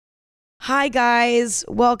Hi, guys.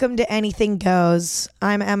 Welcome to Anything Goes.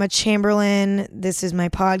 I'm Emma Chamberlain. This is my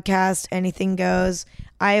podcast, Anything Goes.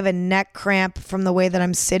 I have a neck cramp from the way that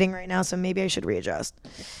I'm sitting right now, so maybe I should readjust.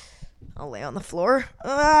 I'll lay on the floor.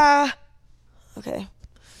 Okay.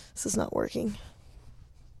 This is not working.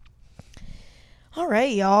 All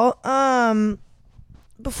right, y'all.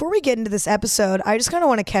 Before we get into this episode, I just kind of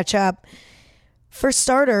want to catch up. For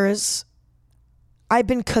starters, I've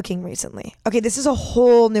been cooking recently. Okay, this is a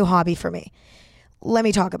whole new hobby for me. Let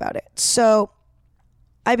me talk about it. So,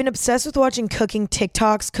 I've been obsessed with watching cooking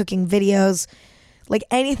TikToks, cooking videos, like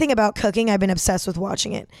anything about cooking, I've been obsessed with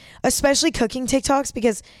watching it. Especially cooking TikToks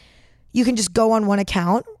because you can just go on one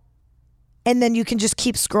account and then you can just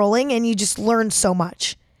keep scrolling and you just learn so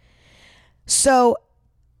much. So,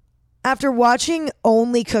 after watching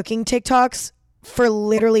only cooking TikToks for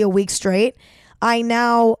literally a week straight, I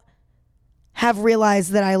now have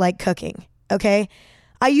realized that I like cooking, okay?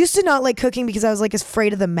 I used to not like cooking because I was like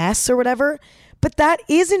afraid of the mess or whatever, but that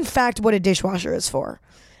is in fact what a dishwasher is for.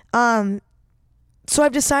 So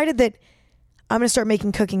I've decided that I'm going to start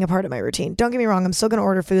making cooking a part of my routine. Don't get me wrong, I'm still going to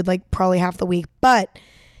order food like probably half the week, but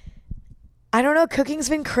I don't know, cooking's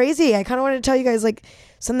been crazy. I kind of wanted to tell you guys like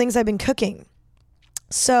some things I've been cooking.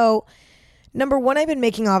 So, number one, I've been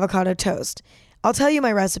making avocado toast. I'll tell you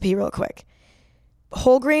my recipe real quick.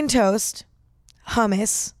 Whole grain toast,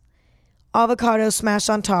 hummus, avocado smashed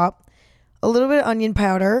on top, a little bit of onion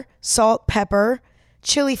powder, salt, pepper,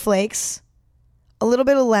 chili flakes, a little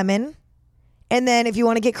bit of lemon, and then if you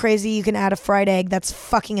want to get crazy, you can add a fried egg. That's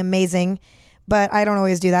fucking amazing, but I don't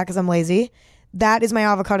always do that because I'm lazy. That is my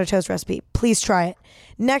avocado toast recipe. Please try it.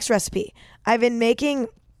 Next recipe. I've been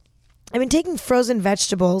taking frozen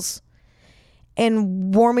vegetables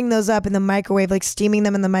and warming those up in the microwave, like steaming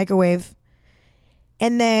them in the microwave.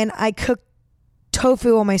 And then I cook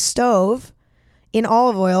tofu on my stove in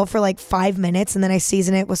olive oil for like 5 minutes, and then I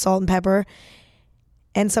season it with salt and pepper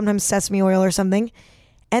and sometimes sesame oil or something.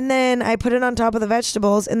 And then I put it on top of the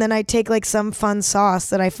vegetables, and then I take like some fun sauce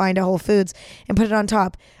that I find at Whole Foods and put it on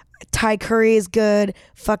top. Thai curry is good.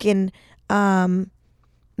 Fucking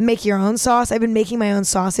make your own sauce. I've been making my own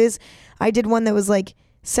sauces. I did one that was like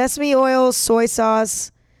sesame oil, soy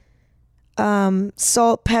sauce,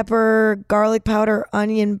 salt, pepper, garlic powder,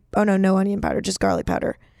 onion. Oh no onion powder, just garlic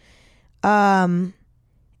powder. And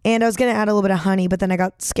I was going to add a little bit of honey, but then I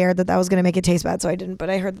got scared that was going to make it taste bad. So I didn't, but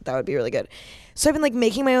I heard that would be really good. So I've been like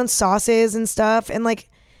making my own sauces and stuff and like,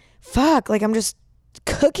 fuck, like I'm just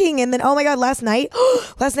cooking. And then, oh my God, last night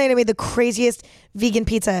I made the craziest vegan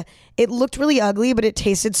pizza. It looked really ugly, but it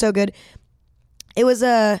tasted so good. It was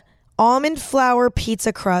a almond flour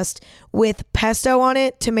pizza crust with pesto on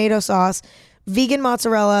it, tomato sauce, vegan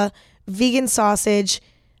mozzarella, vegan sausage,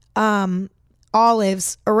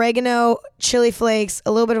 olives, oregano, chili flakes,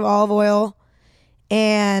 a little bit of olive oil,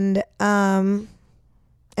 and I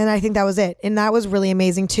think that was it. And that was really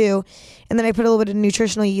amazing too. And then I put a little bit of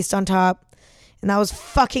nutritional yeast on top, and that was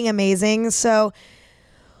fucking amazing. So,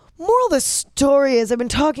 moral of the story is I've been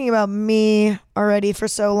talking about me already for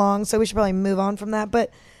so long, so we should probably move on from that. But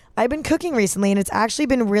I've been cooking recently and it's actually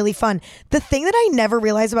been really fun. The thing that I never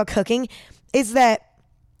realized about cooking is that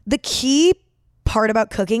the key part about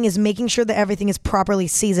cooking is making sure that everything is properly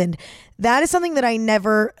seasoned. That is something that I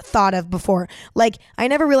never thought of before. Like, I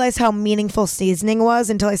never realized how meaningful seasoning was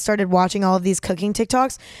until I started watching all of these cooking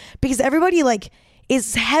TikToks, because everybody like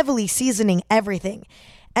is heavily seasoning everything.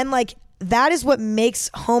 And like, that is what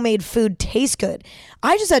makes homemade food taste good.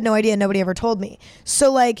 I just had no idea. Nobody ever told me.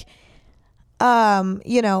 So like,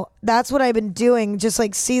 that's what I've been doing, just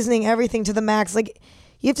like seasoning everything to the max. Like,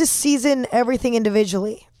 you have to season everything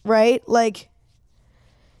individually, right? Like,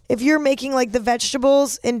 if you're making like the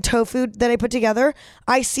vegetables and tofu that I put together,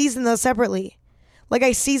 I season those separately. Like,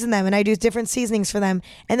 I season them and I do different seasonings for them.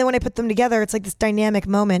 And then when I put them together, it's like this dynamic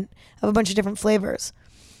moment of a bunch of different flavors.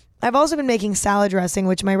 I've also been making salad dressing,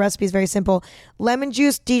 which my recipe is very simple. Lemon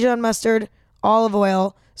juice, Dijon mustard, olive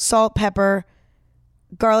oil, salt, pepper,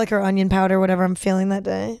 garlic or onion powder, whatever I'm feeling that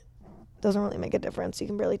day. Doesn't really make a difference. You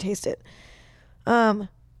can barely taste it. And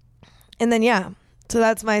then, yeah. So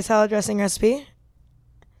that's my salad dressing recipe.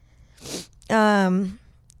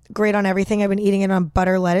 Great on everything. I've been eating it on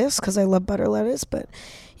butter lettuce because I love butter lettuce, but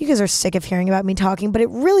you guys are sick of hearing about me talking, but it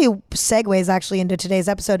really segues actually into today's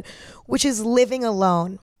episode, which is living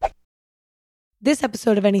alone. This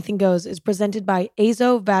episode of Anything Goes is presented by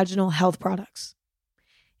Azo Vaginal Health Products.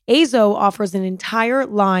 Azo offers an entire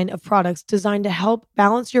line of products designed to help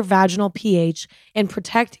balance your vaginal pH and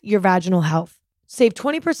protect your vaginal health. Save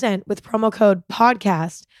 20% with promo code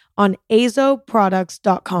PODCAST on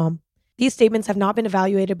azoproducts.com. These statements have not been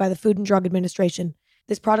evaluated by the Food and Drug Administration.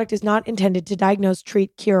 This product is not intended to diagnose,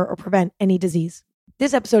 treat, cure, or prevent any disease.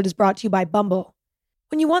 This episode is brought to you by Bumble.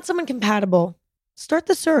 When you want someone compatible, start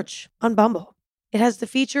the search on Bumble. It has the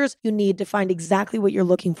features you need to find exactly what you're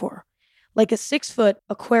looking for, like a 6-foot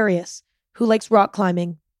Aquarius who likes rock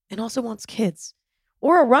climbing and also wants kids,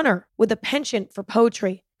 or a runner with a penchant for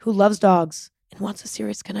poetry who loves dogs and wants a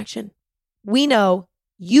serious connection. We know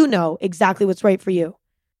you know exactly what's right for you.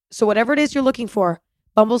 So whatever it is you're looking for,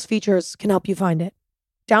 Bumble's features can help you find it.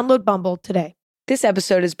 Download Bumble today. This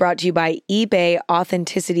episode is brought to you by eBay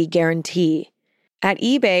Authenticity Guarantee. At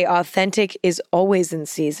eBay, authentic is always in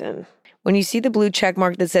season. When you see the blue check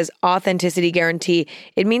mark that says Authenticity Guarantee,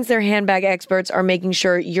 it means their handbag experts are making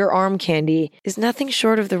sure your arm candy is nothing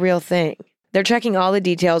short of the real thing. They're checking all the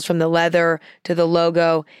details from the leather to the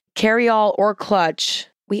logo, carry-all or clutch.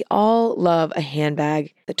 We all love a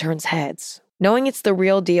handbag that turns heads. Knowing it's the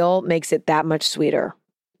real deal makes it that much sweeter.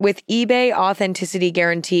 With eBay Authenticity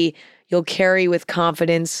Guarantee, you'll carry with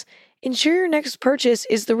confidence. Ensure your next purchase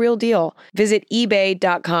is the real deal. Visit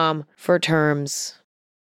ebay.com for terms.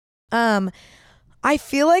 I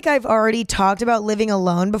feel like I've already talked about living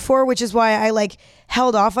alone before, which is why I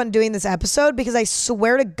held off on doing this episode, because I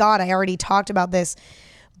swear to God I already talked about this.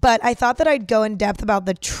 But I thought that I'd go in depth about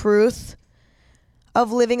the truth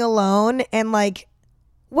of living alone and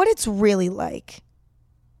what it's really like.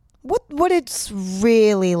 What it's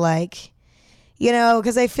really like. You know,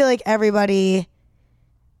 because I feel like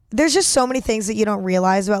there's just so many things that you don't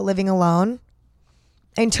realize about living alone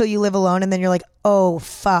until you live alone, and then you're like, oh,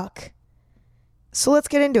 fuck. So let's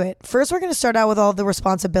get into it. First, we're going to start out with all the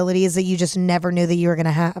responsibilities that you just never knew that you were going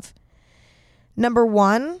to have. Number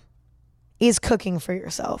 1 is cooking for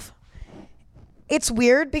yourself. It's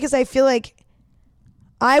weird because I feel like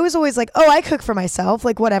I was always like, oh, I cook for myself,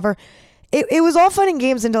 whatever. It was all fun and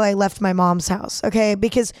games until I left my mom's house, okay?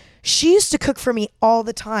 Because she used to cook for me all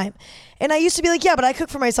the time. And I used to be like, yeah, but I cook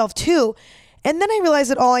for myself too. And then I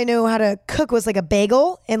realized that all I knew how to cook was a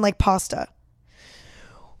bagel and pasta,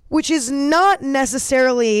 which is not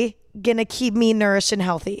necessarily gonna keep me nourished and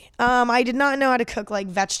healthy. I did not know how to cook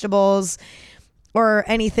vegetables or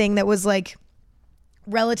anything that was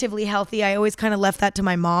relatively healthy. I always kind of left that to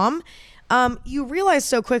my mom. You realize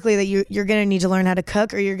so quickly that you're gonna need to learn how to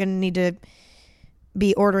cook, or you're gonna need to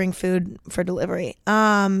be ordering food for delivery.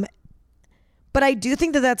 But I do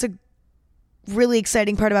think that that's a really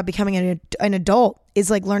exciting part about becoming an adult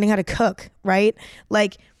is learning how to cook, right?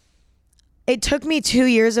 It took me 2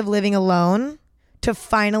 years of living alone to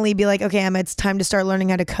finally be okay, Emma, it's time to start learning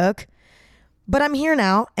how to cook. But I'm here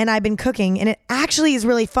now, and I've been cooking, and it actually is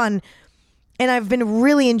really fun, and I've been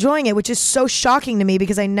really enjoying it, which is so shocking to me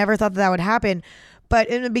because I never thought that would happen. But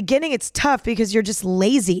in the beginning, it's tough because you're just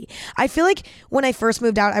lazy. I feel like when I first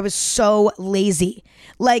moved out, I was so lazy.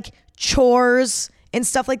 Chores and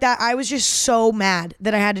stuff like that. I was just so mad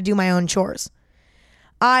that I had to do my own chores.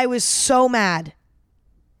 I was so mad.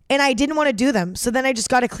 And I didn't want to do them. So then I just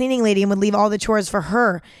got a cleaning lady and would leave all the chores for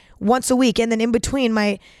her once a week. And then in between,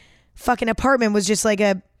 my fucking apartment was just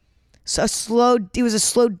it was a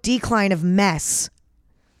slow decline of mess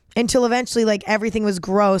until eventually everything was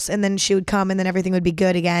gross, and then she would come and then everything would be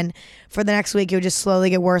good again. For the next week, it would just slowly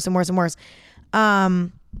get worse and worse and worse.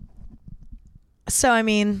 So, I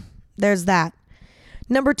mean, there's that.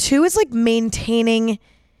 Number 2 is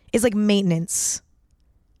maintenance.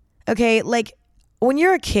 Okay, when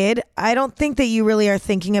you're a kid, I don't think that you really are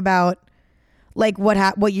thinking about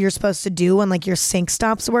what you're supposed to do when your sink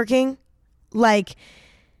stops working.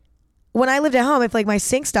 When I lived at home, if my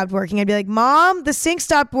sink stopped working, I'd be like, Mom, the sink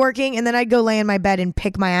stopped working, and then I'd go lay in my bed and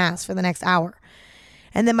pick my ass for the next hour.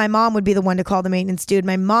 And then my mom would be the one to call the maintenance dude.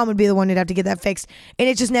 My mom would be the one who'd have to get that fixed. And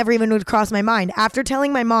it just never even would cross my mind. After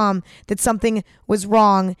telling my mom that something was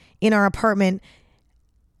wrong in our apartment,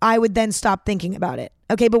 I would then stop thinking about it.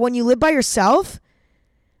 Okay, but when you live by yourself,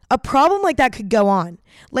 a problem like that could go on.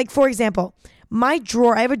 For example, my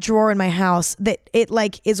drawer, I have a drawer in my house that it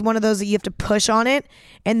is one of those that you have to push on it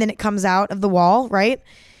and then it comes out of the wall, right?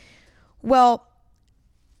 Well,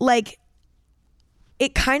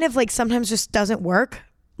 it kind of sometimes just doesn't work.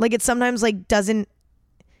 It sometimes doesn't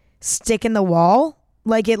stick in the wall.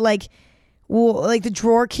 The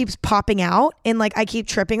drawer keeps popping out and I keep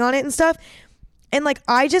tripping on it and stuff. And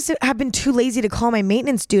I just have been too lazy to call my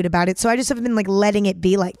maintenance dude about it. So I just have been letting it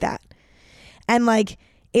be like that. And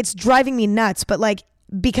it's driving me nuts. But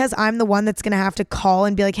because I'm the one that's going to have to call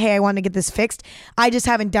and be like, hey, I want to get this fixed, I just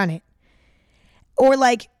haven't done it. Or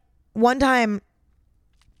one time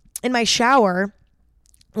in my shower,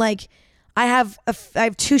 I have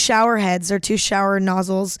 2 shower heads or 2 shower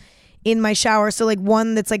nozzles in my shower. So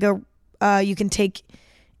one that's you can take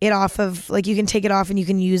it off of, like, you can take it off and you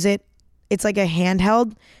can use it. It's like a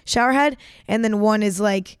handheld shower head. And then one is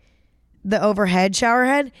like the overhead shower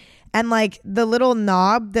head. And like the little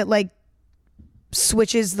knob that like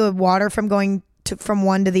switches the water from going to from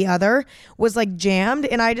one to the other was like jammed.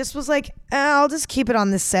 And I just was like, I'll just keep it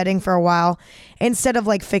on this setting for a while instead of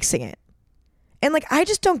like fixing it. And like, I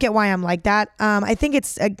just don't get why I'm like that. I think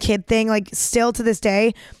it's a kid thing. Like still to this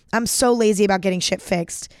day, I'm so lazy about getting shit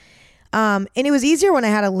fixed. And it was easier when I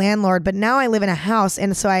had a landlord, but now I live in a house.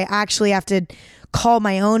 And so I actually have to call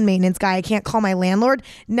my own maintenance guy. I can't call my landlord.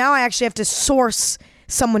 Now I actually have to source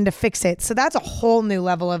someone to fix it. So that's a whole new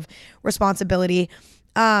level of responsibility.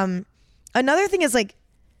 Another thing is like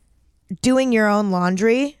doing your own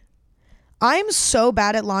laundry. I'm so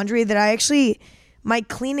bad at laundry that my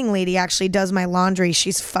cleaning lady actually does my laundry.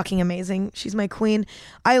 She's fucking amazing. She's my queen.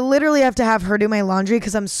 I literally have to have her do my laundry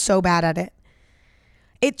because I'm so bad at it.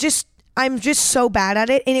 I'm just so bad at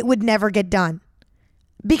it, and it would never get done.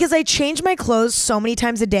 Because I change my clothes so many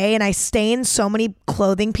times a day and I stain so many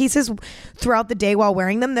clothing pieces throughout the day while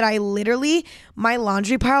wearing them that my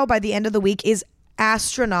laundry pile by the end of the week is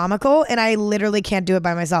astronomical, and I literally can't do it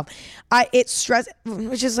by myself.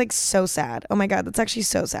 Which is like so sad. Oh my God, that's actually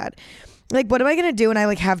so sad. Like, what am I going to do when I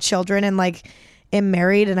like have children and like am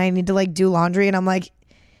married and I need to like do laundry? And I'm like,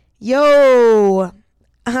 yo,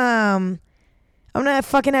 I'm gonna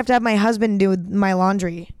fucking have to have my husband do my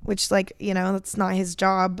laundry, which like, that's not his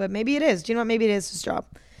job, but maybe it is. Do you know what? Maybe it is his job.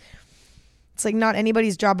 It's like not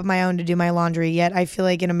anybody's job but my own to do my laundry, yet I feel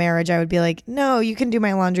like in a marriage I would be like, no, you can do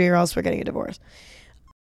my laundry or else we're getting a divorce.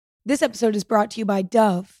 This episode is brought to you by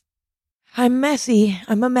Dove. I'm messy.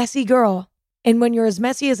 I'm a messy girl. And when you're as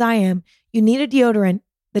messy as I am, you need a deodorant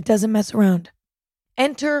that doesn't mess around.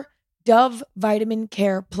 Enter Dove Vitamin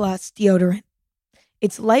Care Plus deodorant.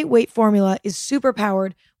 Its lightweight formula is super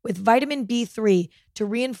powered with vitamin B3 to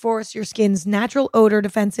reinforce your skin's natural odor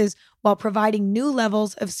defenses while providing new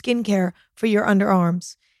levels of skincare for your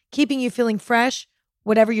underarms, keeping you feeling fresh,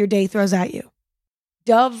 whatever your day throws at you.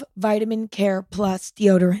 Dove Vitamin Care Plus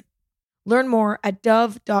deodorant. Learn more at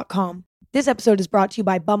dove.com. This episode is brought to you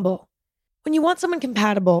by Bumble. When you want someone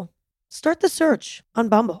compatible, start the search on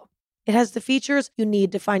Bumble. It has the features you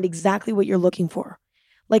need to find exactly what you're looking for.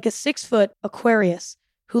 Like a 6-foot Aquarius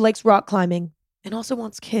who likes rock climbing and also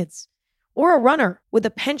wants kids. Or a runner with a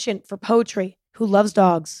penchant for poetry who loves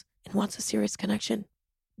dogs and wants a serious connection.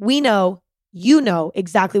 We know you know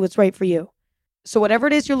exactly what's right for you. So whatever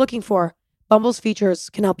it is you're looking for, Bumble's features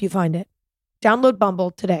can help you find it. Download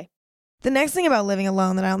Bumble today. The next thing about living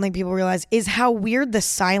alone that I don't think people realize is how weird the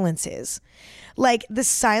silence is. Like the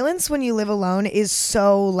silence when you live alone is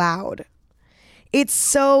so loud. It's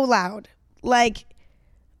so loud. Like,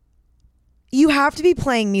 you have to be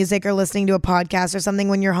playing music or listening to a podcast or something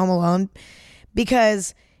when you're home alone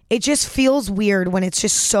because it just feels weird when it's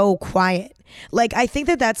just so quiet. Like, I think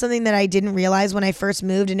that that's something that I didn't realize when I first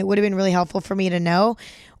moved, and it would have been really helpful for me to know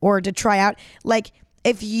or to try out. Like,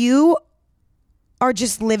 if you are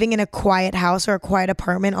just living in a quiet house or a quiet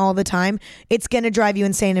apartment all the time, it's going to drive you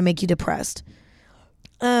insane and make you depressed.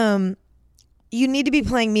 You need to be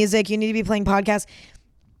playing music. You need to be playing podcasts.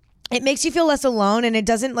 It makes you feel less alone, and it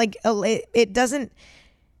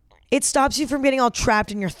stops you from getting all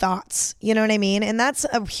trapped in your thoughts. You know what I mean? And that's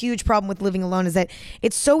a huge problem with living alone, is that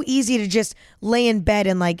it's so easy to just lay in bed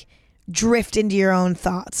and like drift into your own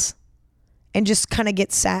thoughts and just kind of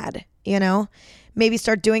get sad, Maybe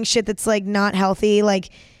start doing shit that's like not healthy, like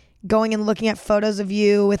going and looking at photos of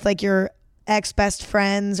you with like your ex-best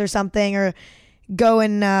friends or something, or go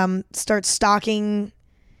and start stalking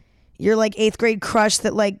your like 8th grade crush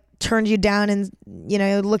that like turned you down, and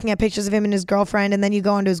looking at pictures of him and his girlfriend, and then you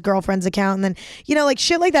go onto his girlfriend's account, and then like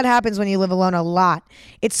shit like that happens when you live alone a lot.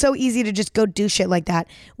 It's so easy to just go do shit like that,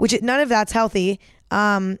 none of that's healthy.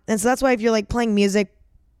 And so that's why if you're like playing music,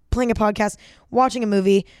 playing a podcast, watching a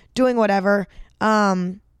movie, doing whatever,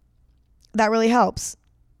 that really helps.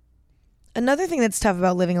 Another thing that's tough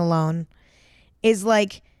about living alone is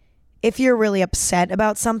like if you're really upset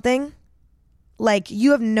about something, like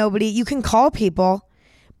you have nobody, you can call people,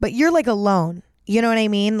 but you're like alone. You know what I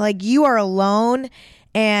mean? Like you are alone.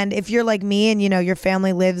 And if you're like me and your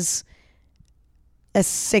family lives a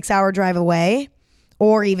 6-hour drive away,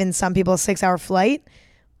 or even some people a 6-hour flight,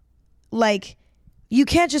 like you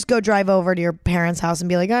can't just go drive over to your parents' house and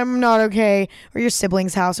be like, I'm not okay, or your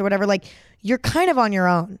sibling's house or whatever. Like you're kind of on your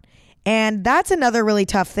own. And that's another really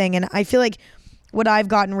tough thing. And I feel like what I've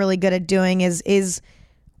gotten really good at doing is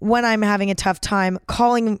when I'm having a tough time,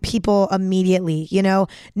 calling people immediately,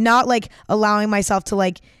 not like allowing myself to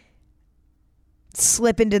like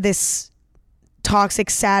slip into this toxic,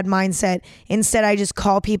 sad mindset. Instead, I just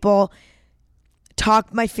call people,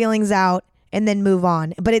 talk my feelings out, and then move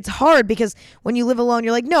on. But it's hard because when you live alone,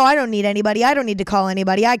 you're like, no, I don't need anybody. I don't need to call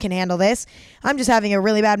anybody. I can handle this. I'm just having a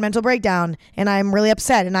really bad mental breakdown and I'm really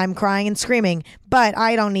upset and I'm crying and screaming, but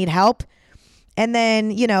I don't need help. And then,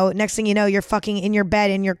 next thing you know, you're fucking in your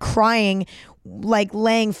bed and you're crying, like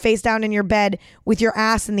laying face down in your bed with your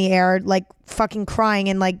ass in the air, like fucking crying,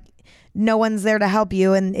 and like no one's there to help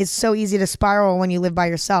you. And it's so easy to spiral when you live by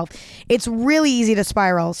yourself. It's really easy to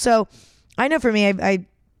spiral. So I know for me, I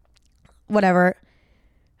whatever,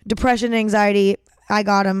 depression, anxiety, I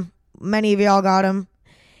got them. Many of y'all got them.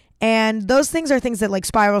 And those things are things that like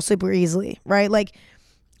spiral super easily, right? Like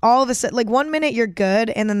all of a sudden, like 1 minute you're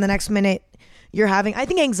good and then the next minute you're having, I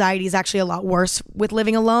think anxiety is actually a lot worse with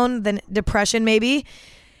living alone than depression maybe.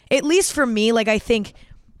 At least for me, like I think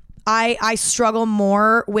I struggle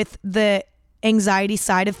more with the anxiety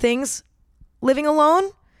side of things living alone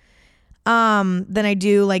than I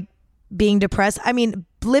do like being depressed. I mean,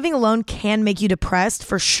 living alone can make you depressed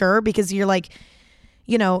for sure because you're like,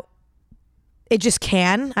 it just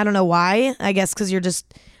can. I don't know why. I guess because you're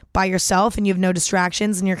just by yourself and you have no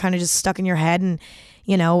distractions and you're kind of just stuck in your head and,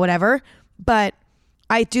 whatever. But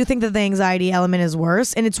I do think that the anxiety element is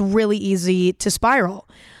worse and it's really easy to spiral.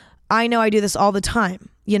 I know I do this all the time,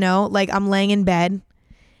 like I'm laying in bed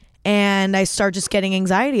and I start just getting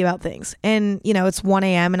anxiety about things. And, it's 1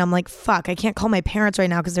 a.m. and I'm like, fuck, I can't call my parents right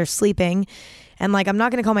now because they're sleeping. And like, I'm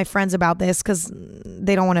not going to call my friends about this because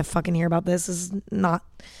they don't want to fucking hear about this.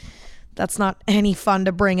 That's not any fun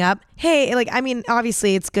to bring up. Hey, like, I mean,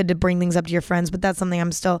 obviously it's good to bring things up to your friends, but that's something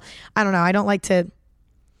I don't know. I don't like to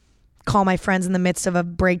call my friends in the midst of a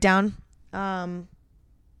breakdown.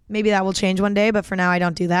 Maybe that will change one day, but for now I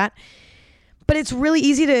don't do that. But it's really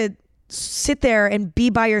easy to sit there and be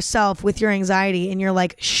by yourself with your anxiety and you're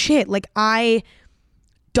like, shit, like I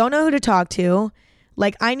don't know who to talk to.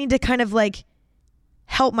 Like I need to kind of like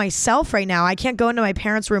help myself right now. I can't go into my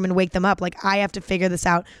parents' room and wake them up. Like I have to figure this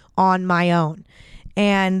out on my own.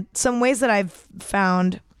 And some ways that I've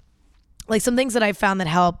found, like some things that I've found that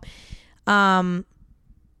help,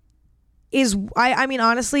 is I mean,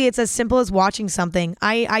 honestly, it's as simple as watching something.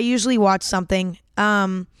 I usually watch something,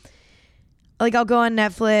 like I'll go on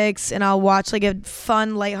Netflix and I'll watch like a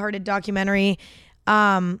fun, lighthearted documentary.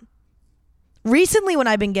 Recently when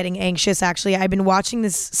I've been getting anxious, actually, I've been watching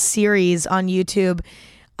this series on YouTube,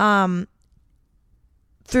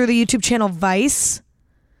 through the YouTube channel Vice.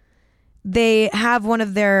 They have one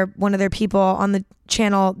of their people on the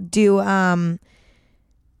channel do,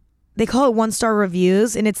 they call it 1-star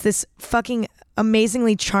reviews, and it's this fucking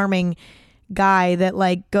amazingly charming guy that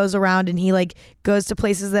like goes around and he like goes to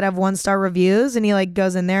places that have 1-star reviews and he like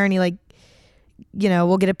goes in there and he like,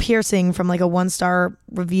 will get a piercing from like a 1-star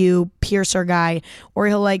review piercer guy, or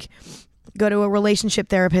he'll like go to a relationship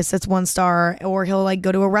therapist that's 1 star, or he'll like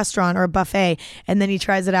go to a restaurant or a buffet and then he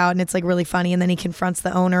tries it out and it's like really funny and then he confronts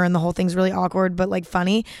the owner and the whole thing's really awkward but like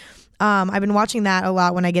funny. I've been watching that a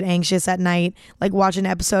lot when I get anxious at night, like watch an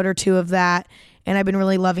episode or two of that, and I've been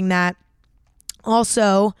really loving that.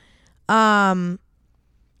 Also, watching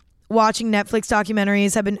Netflix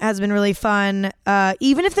documentaries has been really fun,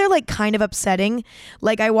 even if they're like kind of upsetting.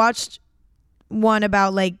 Like I watched one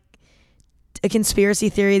about like a conspiracy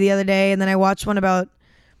theory the other day, and then I watched one about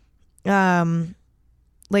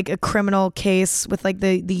like a criminal case with like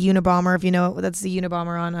the Unabomber, if you know it, that's the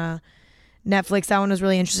Unabomber on Netflix. That one was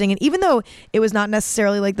really interesting, and even though it was not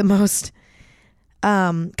necessarily like the most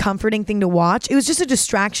comforting thing to watch, it was just a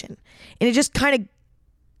distraction, and it just kind of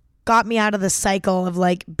got me out of the cycle of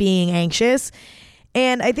like being anxious.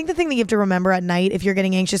 And I think the thing that you have to remember at night, if you're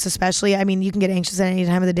getting anxious especially, I mean, you can get anxious at any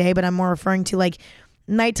time of the day, but I'm more referring to like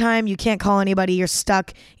nighttime. You can't call anybody, you're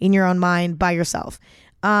stuck in your own mind by yourself.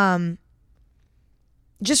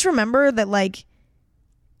 Just remember that like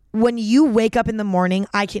when you wake up in the morning,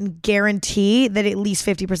 I can guarantee that at least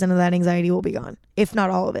 50% of that anxiety will be gone, if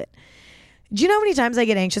not all of it. Do you know how many times I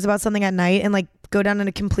get anxious about something at night and like go down in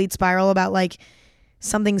a complete spiral about like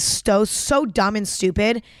something so dumb and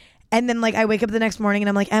stupid, and then like I wake up the next morning and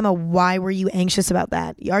I'm like, Emma, why were you anxious about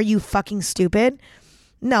that? Are you fucking stupid?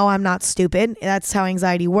 No, I'm not stupid. That's how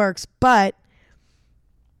anxiety works. But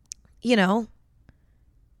it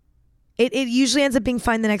usually ends up being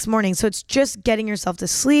fine the next morning. So it's just getting yourself to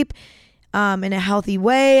sleep in a healthy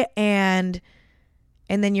way, and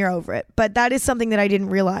then you're over it. But that is something that I didn't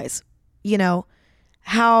realize,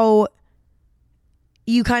 how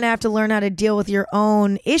you kind of have to learn how to deal with your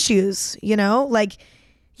own issues, like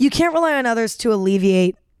you can't rely on others to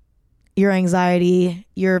alleviate your anxiety,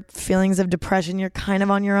 your feelings of depression. You're kind of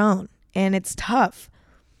on your own, and it's tough.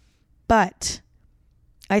 But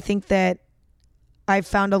I think that I've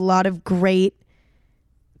found a lot of great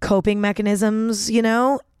coping mechanisms, in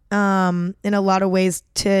a lot of ways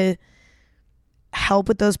to help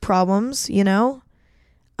with those problems,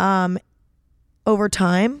 over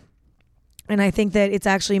time. And I think that it's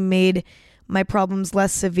actually made my problems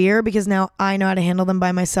less severe because now I know how to handle them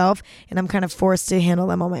by myself and I'm kind of forced to handle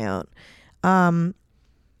them on my own.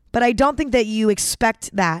 But I don't think that you expect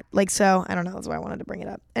that. So I don't know. That's why I wanted to bring it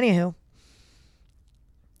up. Anywho.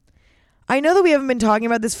 I know that we haven't been talking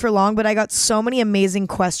about this for long, but I got so many amazing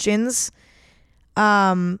questions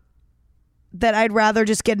that I'd rather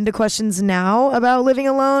just get into questions now about living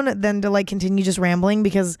alone than to continue just rambling,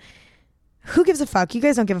 because who gives a fuck? You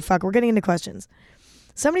guys don't give a fuck. We're getting into questions.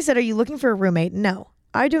 Somebody said, are you looking for a roommate? No,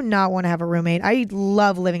 I do not want to have a roommate. I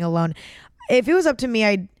love living alone. If it was up to me,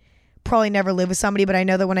 I'd probably never live with somebody, but I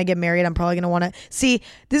know that when I get married, I'm probably going to want to see.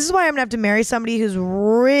 This is why I'm going to have to marry somebody who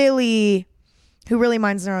really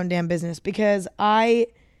minds their own damn business, because I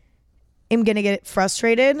am going to get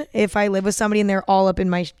frustrated if I live with somebody and they're all up in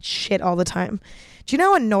my shit all the time. Do you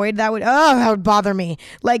know how annoyed that would bother me?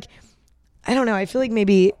 I don't know. I feel like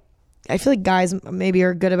guys maybe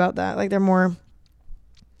are good about that. They're more,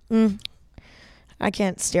 I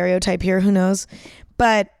can't stereotype here. Who knows?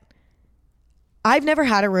 But I've never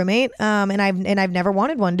had a roommate, and I've never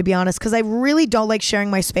wanted one, to be honest, because I really don't like sharing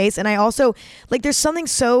my space. And I also there's something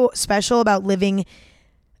so special about living.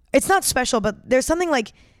 It's not special, but there's something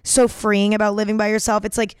so freeing about living by yourself.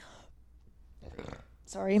 It's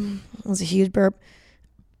sorry, that was a huge burp.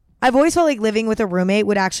 I've always felt like living with a roommate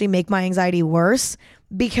would actually make my anxiety worse,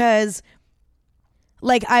 because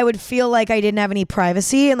I would feel like I didn't have any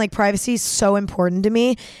privacy, and privacy is so important to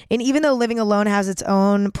me. And even though living alone has its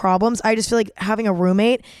own problems, I just feel like having a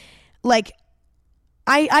roommate,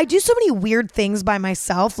 I do so many weird things by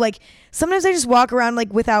myself. Sometimes I just walk around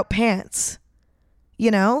without pants,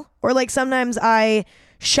 or sometimes I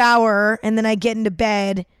shower and then I get into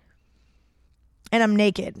bed and I'm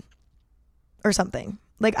naked or something.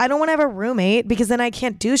 I don't want to have a roommate, because then I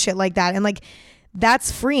can't do shit like that. And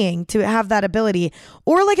that's freeing to have that ability.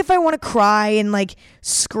 Or if I want to cry and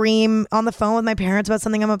scream on the phone with my parents about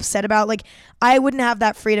something I'm upset about, I wouldn't have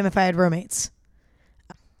that freedom if I had roommates.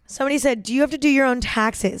 Somebody said, do you have to do your own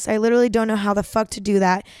taxes? I literally don't know how the fuck to do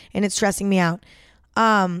that, and it's stressing me out.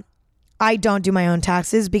 I don't do my own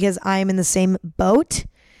taxes because I'm in the same boat.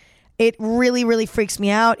 It really, really freaks me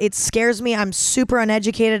out. It scares me. I'm super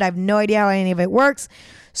uneducated. I have no idea how any of it works.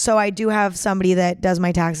 So I do have somebody that does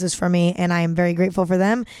my taxes for me, and I am very grateful for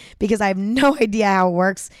them, because I have no idea how it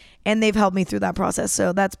works, and they've helped me through that process.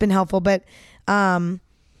 So that's been helpful. But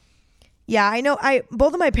yeah, I know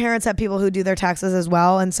both of my parents have people who do their taxes as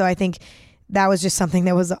well. And so I think that was just something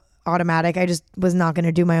that was automatic. I just was not going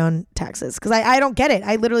to do my own taxes because I don't get it.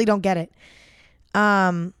 I literally don't get it.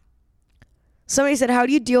 Somebody said, how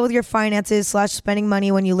do you deal with your finances / spending money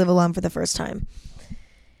when you live alone for the first time?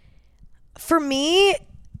 For me,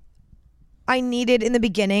 I needed in the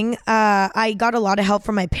beginning, I got a lot of help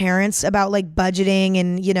from my parents about budgeting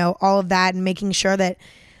and, all of that, and making sure that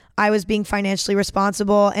I was being financially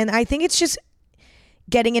responsible. And I think it's just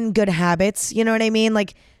getting in good habits. You know what I mean?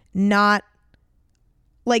 Not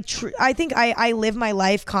I think I live my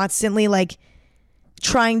life constantly,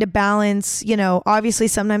 trying to balance, obviously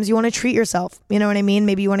sometimes you want to treat yourself. You know what I mean?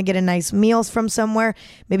 Maybe you want to get a nice meal from somewhere.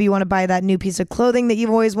 Maybe you want to buy that new piece of clothing that you've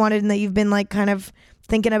always wanted and that you've been kind of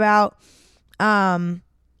thinking about.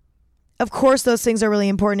 Of course those things are really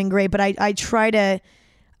important and great, but I try to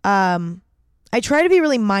be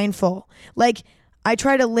really mindful. I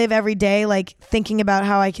try to live every day, thinking about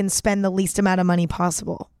how I can spend the least amount of money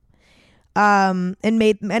possible. And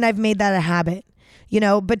I've made that a habit,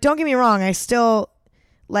 but don't get me wrong. I still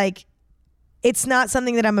it's not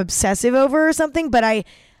something that I'm obsessive over or something, but I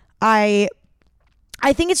think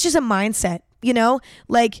it's just a mindset,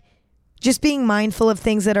 just being mindful of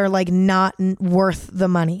things that are not worth the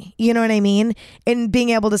money. You know what I mean? And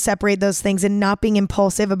being able to separate those things and not being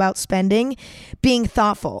impulsive about spending, being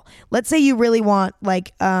thoughtful. Let's say you really want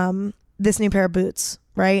this new pair of boots,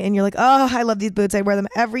 right? And you're like, oh, I love these boots. I wear them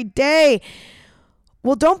every day.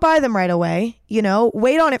 Well, don't buy them right away.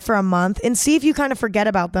 Wait on it for a month and see if you kind of forget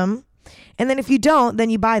about them. And then if you don't, then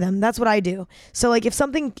you buy them. That's what I do. So if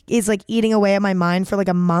something is eating away at my mind for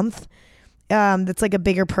a month, that's a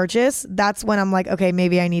bigger purchase, that's when I'm okay,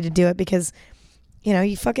 maybe I need to do it, because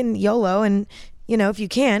you fucking YOLO, and if you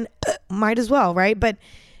can, might as well, right? But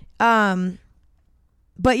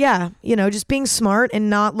yeah, just being smart and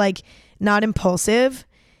not impulsive.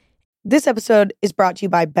 This episode is brought to you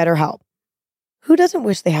by BetterHelp. Who doesn't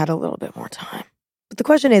wish they had a little bit more time? But the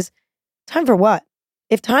question is, time for what?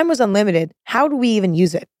 If time was unlimited, how do we even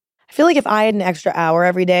use it? I feel like if I had an extra hour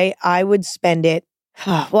every day, I would spend it,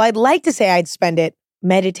 well, I'd like to say I'd spend it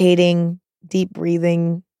meditating, deep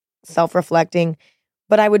breathing, self-reflecting,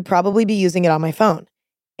 but I would probably be using it on my phone.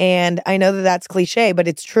 And I know that that's cliche, but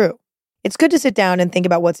it's true. It's good to sit down and think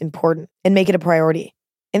about what's important and make it a priority.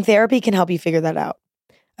 And therapy can help you figure that out.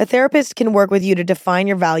 A therapist can work with you to define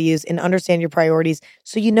your values and understand your priorities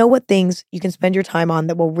so you know what things you can spend your time on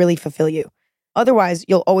that will really fulfill you. Otherwise,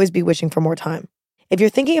 you'll always be wishing for more time. If you're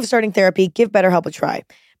thinking of starting therapy, give BetterHelp a try.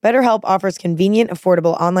 BetterHelp offers convenient,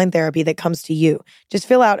 affordable online therapy that comes to you. Just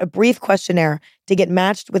fill out a brief questionnaire to get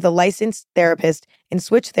matched with a licensed therapist and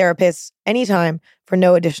switch therapists anytime for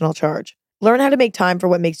no additional charge. Learn how to make time for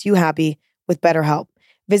what makes you happy with BetterHelp.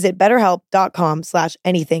 Visit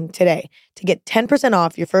betterhelp.com/anything today to get 10%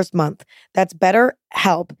 off your first month. That's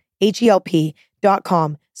BetterHelp,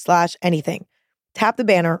 HELP.com/anything. Tap the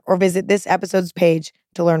banner or visit this episode's page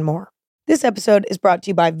to learn more. This episode is brought to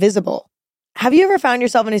you by Visible. Have you ever found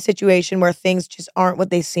yourself in a situation where things just aren't what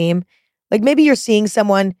they seem? Like maybe you're seeing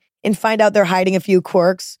someone and find out they're hiding a few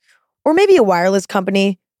quirks, or maybe a wireless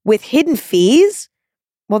company with hidden fees?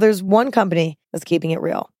 Well, there's one company that's keeping it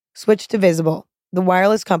real. Switch to Visible, the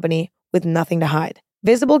wireless company with nothing to hide.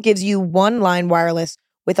 Visible gives you one-line wireless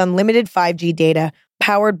with unlimited 5G data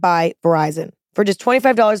powered by Verizon for just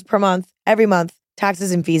 $25 per month, every month,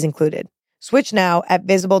 taxes and fees included. Switch now at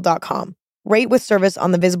Visible.com. Rate with service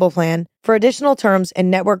on the Visible plan. For additional terms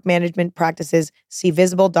and network management practices, see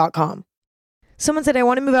Visible.com. Someone said, I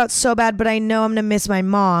want to move out so bad, but I know I'm going to miss my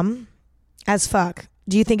mom as fuck.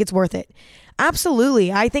 Do you think it's worth it?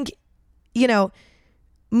 Absolutely. I think,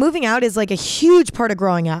 moving out is like a huge part of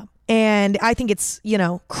growing up. And I think it's,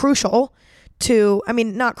 crucial to,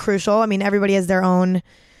 not crucial. Everybody has their own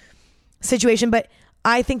situation, but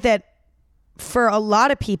I think that for a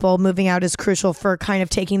lot of people, moving out is crucial for kind of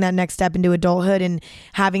taking that next step into adulthood and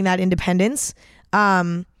having that independence.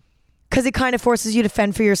 Because it kind of forces you to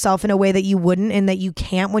fend for yourself in a way that you wouldn't and that you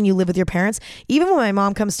can't when you live with your parents. Even when my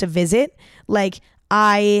mom comes to visit, like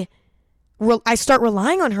I start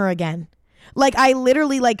relying on her again. Like I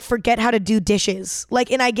literally forget how to do dishes.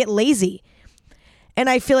 And I get lazy.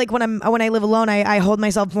 And I feel like when I live alone, I hold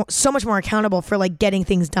myself so much more accountable for getting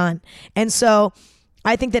things done. And so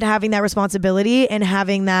I think that having that responsibility and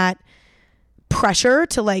having that pressure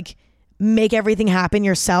to make everything happen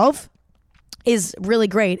yourself is really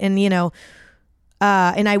great. And, and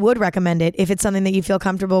I would recommend it if it's something that you feel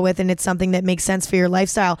comfortable with and it's something that makes sense for your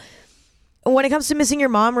lifestyle. When it comes to missing your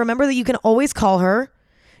mom, remember that you can always call her.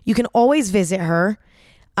 You can always visit her.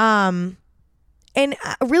 And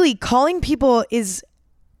really calling people is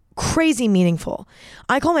crazy meaningful.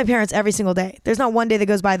 I call my parents every single day. There's not one day that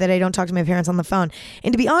goes by that I don't talk to my parents on the phone.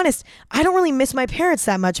 And to be honest, I don't really miss my parents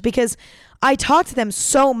that much because I talk to them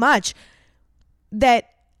so much that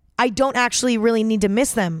I don't actually really need to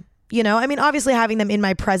miss them. Obviously having them in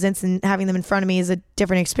my presence and having them in front of me is a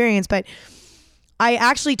different experience, but I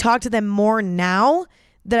actually talk to them more now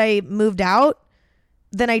that I moved out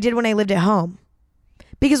than I did when I lived at home.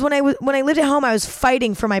 Because when I lived at home, I was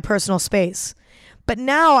fighting for my personal space. But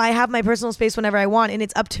now I have my personal space whenever I want, and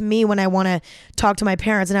it's up to me when I want to talk to my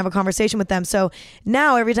parents and have a conversation with them. So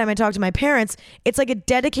now every time I talk to my parents, it's like a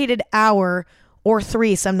dedicated hour or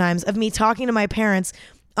 3 sometimes of me talking to my parents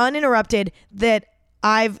uninterrupted that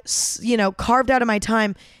I've, carved out of my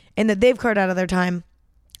time and that they've carved out of their time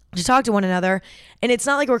to talk to one another. And it's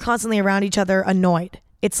not like we're constantly around each other annoyed.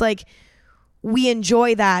 It's like we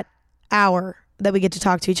enjoy that hour that we get to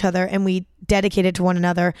talk to each other and we dedicate it to one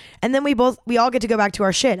another. And then we all get to go back to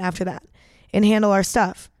our shit after that and handle our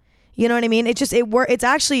stuff. You know what I mean? It's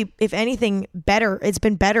actually, if anything, better. It's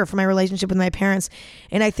been better for my relationship with my parents.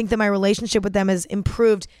 And I think that my relationship with them has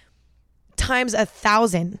improved times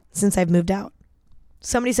 1,000 since I've moved out.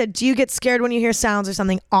 Somebody said, do you get scared when you hear sounds or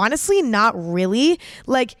something? Honestly, not really.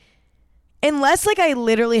 Unless I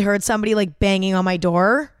literally heard somebody banging on my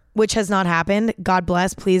door, which has not happened. God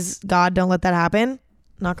bless. Please, God, don't let that happen.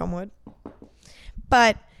 Knock on wood.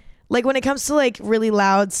 But when it comes to really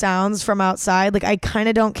loud sounds from outside, I kind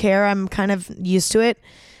of don't care. I'm kind of used to it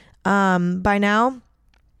by now.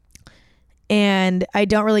 And I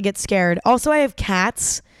don't really get scared. Also, I have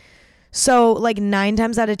cats. So 9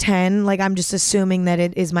 times out of 10, I'm just assuming that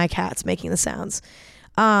it is my cats making the sounds.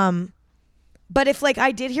 But if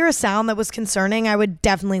I did hear a sound that was concerning, I would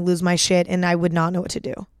definitely lose my shit and I would not know what to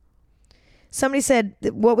do. Somebody said,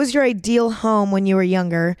 what was your ideal home when you were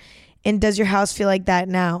younger? And does your house feel like that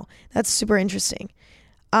now? That's super interesting.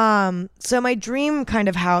 So my dream kind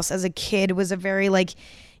of house as a kid was a very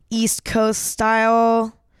East Coast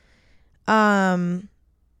style,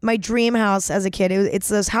 my dream house as a kid, it's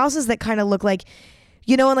those houses that kind of look like,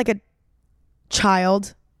 when like a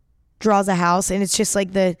child draws a house and it's just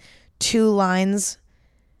like the two lines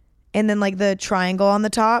and then like the triangle on the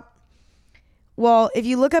top. Well, if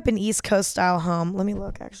you look up an East Coast style home, let me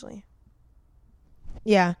look actually.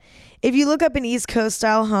 Yeah. If you look up an East Coast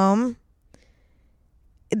style home,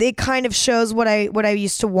 it kind of shows what I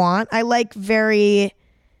used to want. I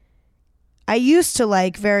used to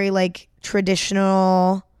like very like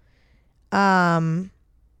traditional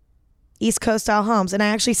East Coast style homes, and I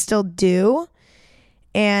actually still do.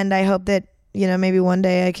 And I hope that, maybe one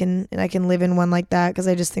day I can live in one like that, because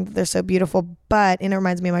I just think that they're so beautiful. But it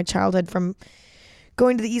reminds me of my childhood from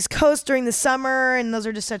going to the East Coast during the summer, and those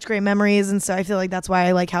are just such great memories. And so I feel like that's why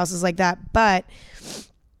I like houses like that. But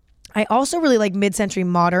I also really like mid-century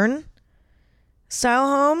modern style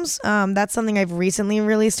homes. That's something I've recently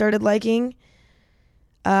really started liking.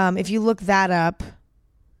 If you look that up,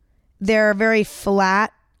 they're very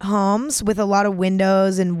flat homes with a lot of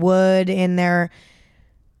windows and wood, and they're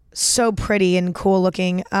so pretty and cool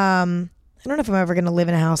looking. I don't know if I'm ever going to live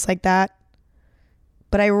in a house like that,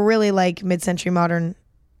 but I really like mid-century modern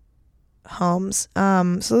homes.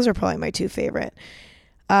 So those are probably my two favorite.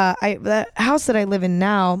 The house that I live in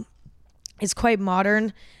now is quite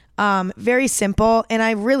modern, very simple, and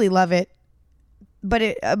I really love it. But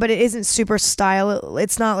it isn't super style.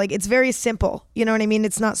 It's not like, it's very simple. You know what I mean?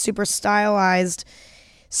 It's not super stylized.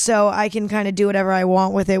 So I can kind of do whatever I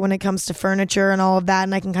want with it when it comes to furniture and all of that.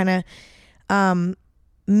 And I can kind of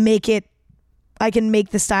I can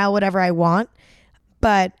make the style whatever I want.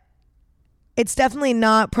 But it's definitely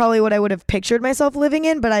not probably what I would have pictured myself living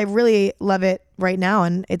in. But I really love it right now.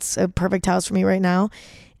 And it's a perfect house for me right now.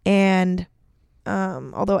 And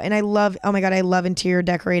I love, oh my God, I love interior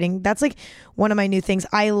decorating. That's like one of my new things.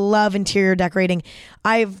 I love interior decorating.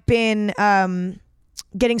 I've been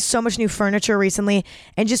getting so much new furniture recently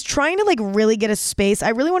and just trying to like really get a space. I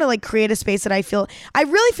really want to like create a space that I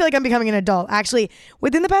really feel like I'm becoming an adult. Actually,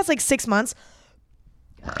 within the past like 6 months,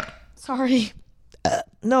 sorry.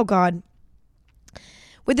 No, God.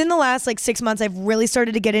 Within the last like 6 months, I've really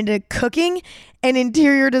started to get into cooking and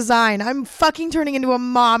interior design. I'm fucking turning into a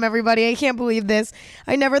mom, everybody. I can't believe this.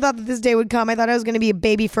 I never thought that this day would come. I thought I was going to be a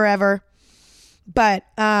baby forever. But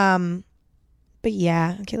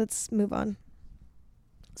yeah. Okay, let's move on.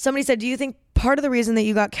 Somebody said, do you think part of the reason that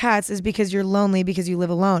you got cats is because you're lonely because you live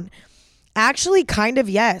alone? Actually, kind of,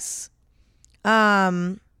 yes.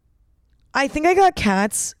 I think I got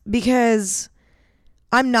cats because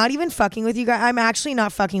I'm not even fucking with you guys. I'm actually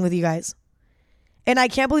not fucking with you guys. And I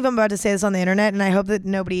can't believe I'm about to say this on the internet, and I hope that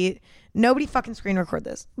nobody fucking screen record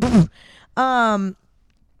this. I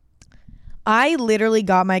literally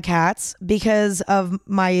got my cats because of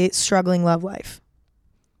my struggling love life.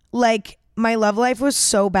 Like, my love life was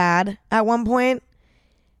so bad at one point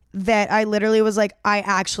that I literally was like, I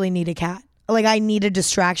actually need a cat. Like, I need a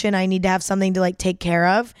distraction. I need to have something to like take care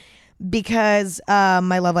of because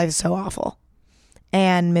my love life is so awful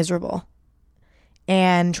and miserable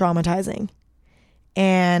and traumatizing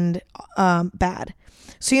and bad.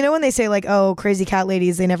 So, when they say like, oh, crazy cat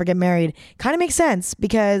ladies, they never get married, kind of makes sense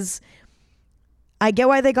because I get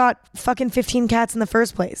why they got fucking 15 cats in the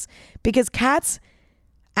first place, because cats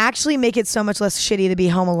actually make it so much less shitty to be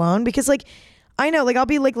home alone. Because like, I know, like, I'll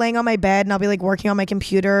be like laying on my bed and I'll be like working on my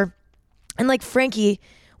computer, and like Frankie,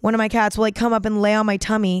 one of my cats, will like come up and lay on my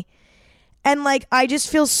tummy, and like I just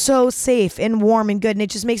feel so safe and warm and good, and it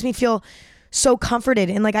just makes me feel so comforted,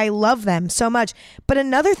 and like I love them so much. But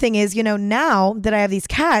another thing is, now that I have these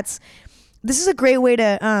cats, this is a great way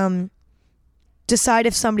to decide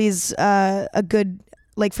if somebody's a good,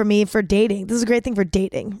 like, for me, for dating. This is a great thing for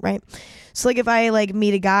dating, right? So like if I like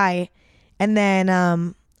meet a guy and then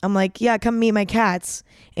I'm like, yeah, come meet my cats,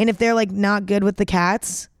 and if they're like not good with the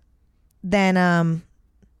cats, then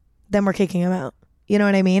we're kicking them out. You know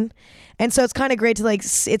what I mean? And so it's kind of great to like,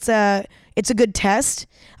 it's a good test.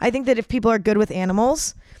 I think that if people are good with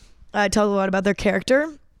animals, it tells a lot about their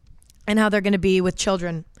character and how they're going to be with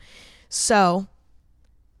children. So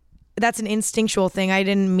that's an instinctual thing. I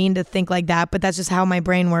didn't mean to think like that, but that's just how my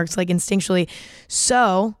brain works, like instinctually.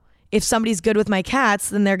 So if somebody's good with my cats,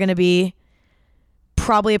 then they're going to be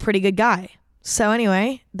probably a pretty good guy. So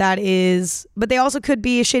anyway, that is, but they also could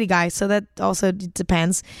be a shitty guy. So that also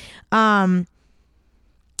depends.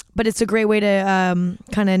 But it's a great way to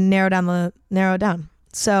kind of narrow it down.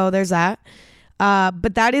 So there's that.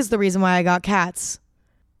 But that is the reason why I got cats.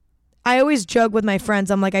 I always joke with my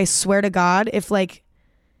friends. I'm like, I swear to God,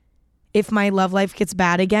 if my love life gets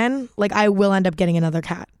bad again, like I will end up getting another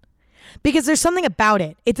cat, because there's something about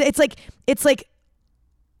it. It's like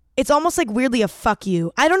it's almost like weirdly a fuck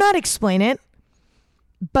you. I don't know how to explain it,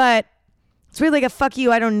 but it's really like a fuck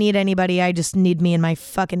you. I don't need anybody. I just need me and my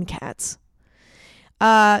fucking cats.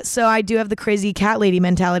 So I do have the crazy cat lady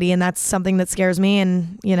mentality, and that's something that scares me.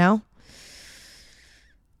 And, you know.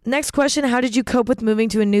 Next question. How did you cope with moving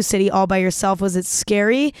to a new city all by yourself? Was it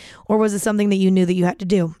scary, or was it something that you knew that you had to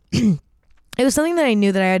do? It was something that I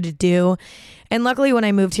knew that I had to do. And luckily when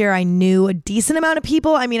I moved here, I knew a decent amount of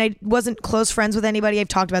people. I mean, I wasn't close friends with anybody. I've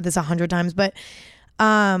talked about this 100 times, but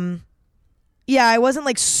yeah, I wasn't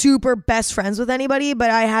like super best friends with anybody, but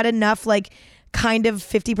I had enough like kind of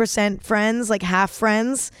 50% friends, like half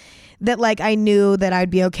friends, that like I knew that I'd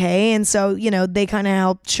be okay. And so, you know, they kind of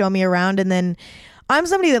helped show me around. And then I'm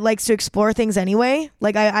somebody that likes to explore things anyway.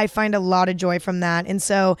 Like I find a lot of joy from that. And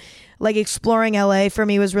so like exploring LA for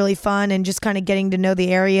me was really fun, and just kind of getting to know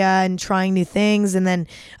the area and trying new things. And then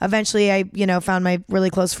eventually I, you know, found my really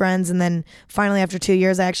close friends. And then finally after 2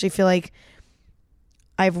 years, I actually feel like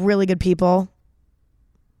I have really good people.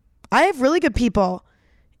 I have really good people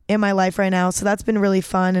in my life right now. So that's been really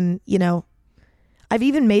fun. And, you know, I've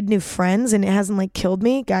even made new friends, and it hasn't like killed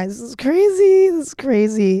me. Guys, this is crazy. This is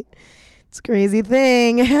crazy. It's a crazy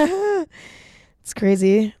thing. It's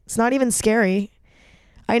crazy. It's not even scary.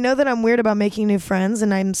 I know that I'm weird about making new friends,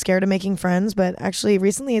 and I'm scared of making friends, but actually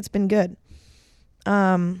recently it's been good.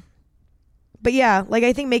 But yeah, like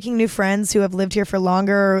I think making new friends who have lived here for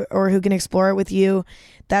longer or who can explore it with you,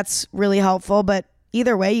 that's really helpful. But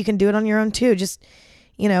either way, you can do it on your own too. Just,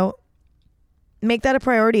 you know, make that a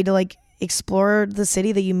priority to like explore the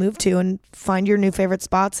city that you moved to and find your new favorite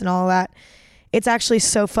spots and all that. It's actually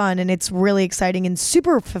so fun, and it's really exciting and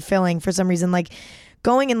super fulfilling for some reason. Like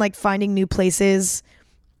going and like finding new places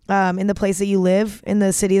in the place that you live, in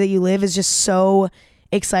the city that you live, is just so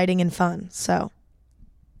exciting and fun. So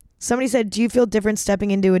somebody said, do you feel different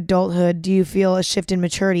stepping into adulthood? Do you feel a shift in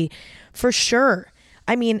maturity? For sure.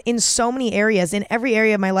 I mean, in so many areas, in every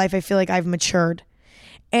area of my life, I feel like I've matured,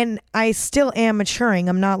 and I still am maturing.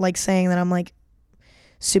 I'm not like saying that I'm like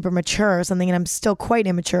super mature or something, and I'm still quite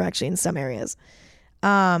immature actually in some areas.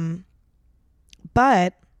 But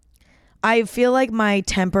I feel like my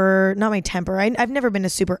temper, not my temper, I've never been a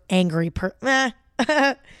super angry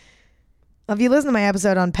If you listen to my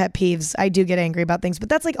episode on pet peeves, I do get angry about things, but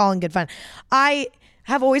that's like all in good fun. I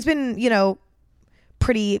have always been, you know,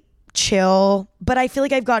 pretty chill, but I feel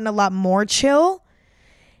like I've gotten a lot more chill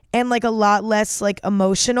and like a lot less like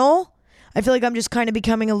emotional. I feel like I'm just kind of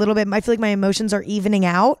becoming a little bit, I feel like my emotions are evening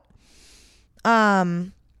out.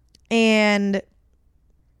 And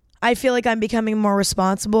I feel like I'm becoming more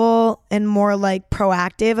responsible and more like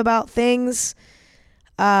proactive about things.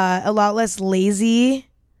 A lot less lazy,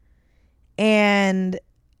 and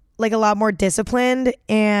like a lot more disciplined,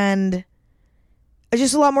 and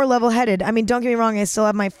just a lot more level-headed. I mean, don't get me wrong, I still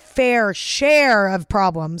have my fair share of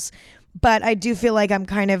problems, but I do feel like I'm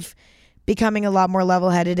kind of becoming a lot more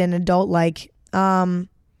level-headed and adult-like,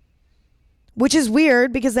 which is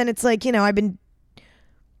weird because then it's like, you know, I've been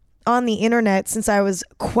on the internet since I was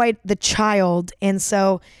quite the child, and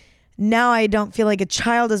so now I don't feel like a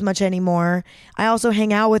child as much anymore. I also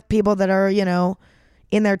hang out with people that are, you know,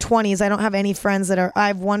 in their 20s. I don't have any friends that are, I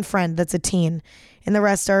have one friend that's a teen, and the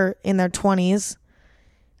rest are in their 20s.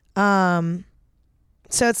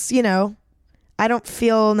 So it's, you know, I don't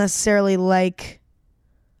feel necessarily like,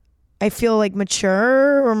 I feel like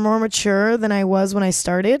mature or more mature than I was when I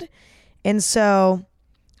started. And so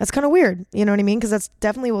that's kind of weird, you know what I mean? Because that's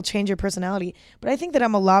definitely will change your personality. But I think that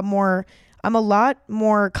I'm a lot more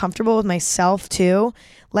comfortable with myself too.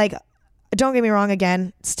 Like, don't get me wrong,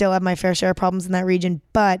 again, still have my fair share of problems in that region,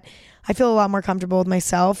 but I feel a lot more comfortable with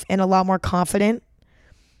myself and a lot more confident.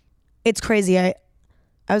 It's crazy. I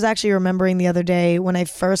was actually remembering the other day when I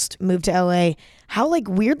first moved to LA, how like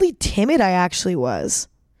weirdly timid I actually was.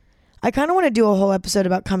 I kind of want to do a whole episode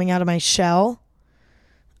about coming out of my shell.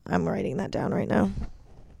 I'm writing that down right now.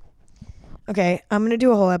 Okay, I'm going to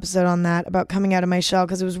do a whole episode on that, about coming out of my shell,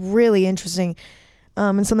 because it was really interesting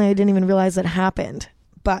and something I didn't even realize that happened.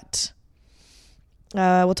 But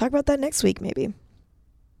we'll talk about that next week, maybe.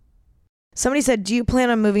 Somebody said, do you plan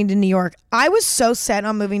on moving to New York? I was so set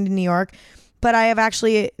on moving to New York, but I have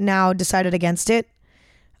actually now decided against it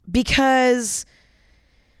because,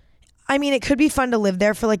 I mean, it could be fun to live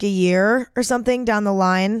there for like a year or something down the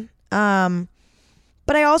line.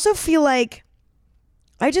 But I also feel like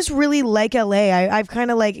I just really like LA. I've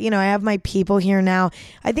kind of like, you know, I have my people here now.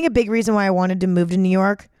 I think a big reason why I wanted to move to New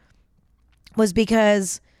York was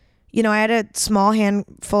because, you know, I had a small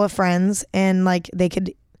handful of friends and like they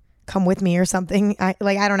could come with me or something. I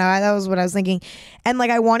don't know. That was what I was thinking. And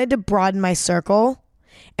like I wanted to broaden my circle.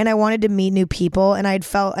 and I wanted to meet new people, and I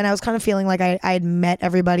was kind of feeling like I had met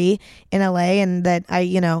everybody in LA, and that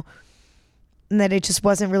and that it just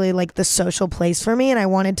wasn't really like the social place for me, and I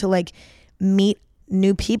wanted to like meet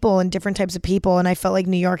new people and different types of people, and I felt like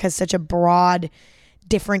New York has such a broad,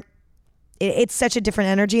 different, it's such a different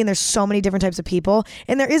energy, and there's so many different types of people,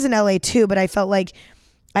 and there is in LA too, but I felt like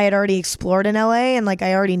I had already explored in LA, and like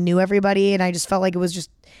I already knew everybody, and I just felt like it was just,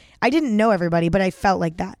 I didn't know everybody, but I felt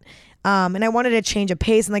like that. And I wanted to change a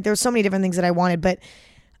pace, and like there were so many different things that I wanted, but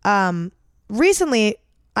recently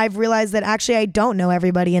I've realized that actually I don't know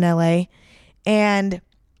everybody in LA, and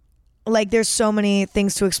like there's so many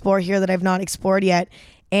things to explore here that I've not explored yet.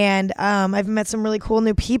 And I've met some really cool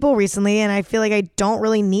new people recently, and I feel like I don't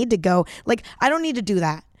really need to go. Like, I don't need to do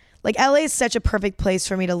that. Like, LA is such a perfect place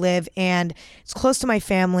for me to live, and it's close to my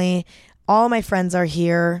family. All my friends are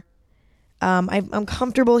here. I'm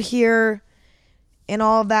comfortable here and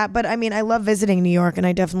all of that. But I mean, I love visiting New York, and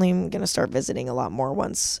I definitely am going to start visiting a lot more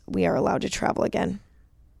once we are allowed to travel again.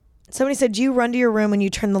 Somebody said, do you run to your room when you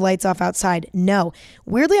turn the lights off outside? No.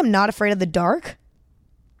 Weirdly, I'm not afraid of the dark,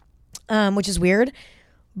 which is weird,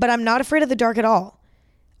 but I'm not afraid of the dark at all.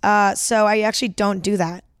 So I actually don't do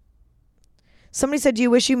that. Somebody said, do you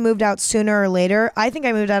wish you moved out sooner or later? I think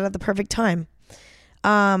I moved out at the perfect time.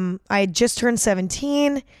 I had just turned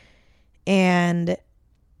 17, and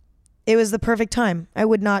it was the perfect time. I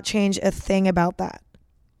would not change a thing about that.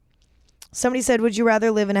 Somebody said, would you rather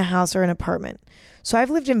live in a house or an apartment? So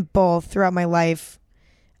I've lived in both throughout my life.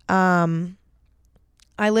 I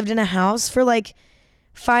lived in a house for like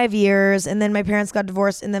 5 years, and then my parents got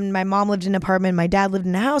divorced, and then my mom lived in an apartment, my dad lived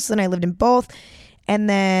in a house, and I lived in both. And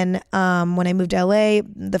then when I moved to LA,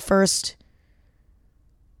 the first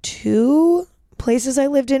 2 places I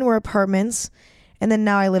lived in were apartments, and then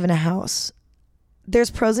now I live in a house.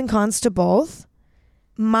 There's pros and cons to both.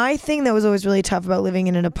 My thing that was always really tough about living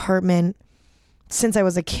in an apartment since I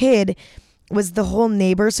was a kid was the whole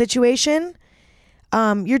neighbor situation.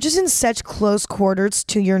 You're just in such close quarters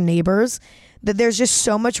to your neighbors that there's just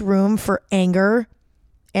so much room for anger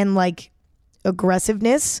and like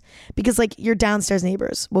aggressiveness, because like your downstairs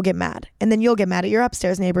neighbors will get mad, and then you'll get mad at your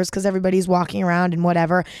upstairs neighbors because everybody's walking around and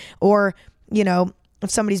whatever. Or, you know,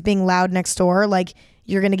 if somebody's being loud next door, like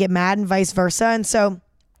you're going to get mad, and vice versa. And so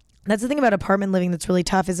that's the thing about apartment living that's really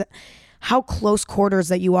tough, is how close quarters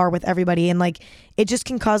that you are with everybody. And like, it just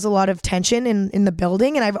can cause a lot of tension in the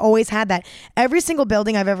building. And I've always had that. Every single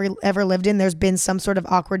building I've ever lived in, there's been some sort of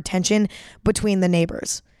awkward tension between the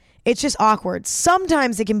neighbors. It's just awkward.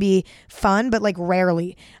 Sometimes it can be fun, but like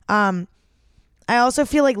rarely. I also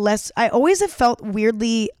feel like I always have felt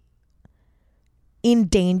weirdly in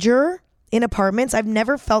danger in apartments. I've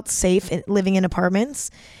never felt safe living in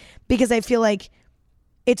apartments, because I feel like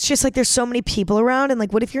it's just like there's so many people around, and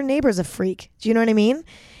like, what if your neighbor's a freak? Do you know what I mean?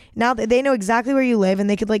 Now that they know exactly where you live, and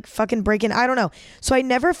they could like fucking break in. I don't know. So I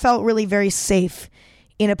never felt really very safe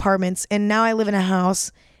in apartments, and now I live in a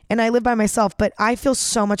house, and I live by myself, but I feel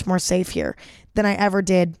so much more safe here than I ever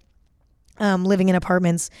did living in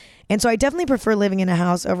apartments. And so I definitely prefer living in a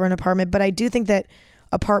house over an apartment, but I do think that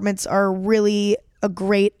apartments are really a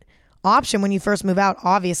great option when you first move out,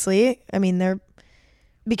 obviously. I mean,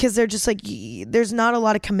 because they're just like, there's not a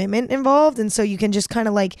lot of commitment involved, and so you can just kind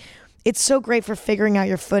of like, it's so great for figuring out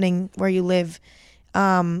your footing where you live,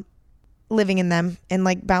 living in them and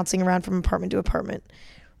like bouncing around from apartment to apartment.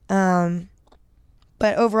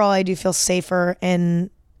 But overall, I do feel safer and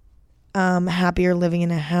happier living in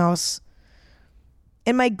a house.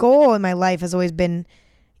 And my goal in my life has always been,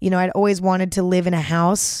 you know, I'd always wanted to live in a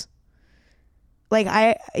house. Like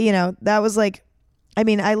that was like, I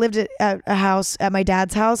mean, I lived at a house, at my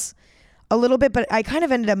dad's house a little bit, but I kind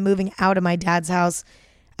of ended up moving out of my dad's house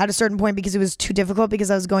at a certain point because it was too difficult, because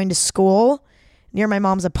I was going to school near my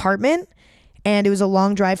mom's apartment, and it was a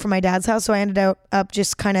long drive from my dad's house. So I ended up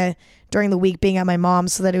just kind of during the week being at my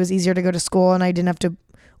mom's, so that it was easier to go to school and I didn't have to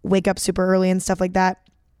wake up super early and stuff like that.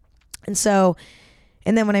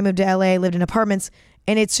 And then when I moved to LA, I lived in apartments,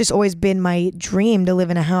 and it's just always been my dream to live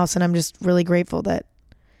in a house. And I'm just really grateful that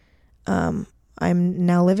I'm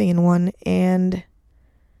now living in one, and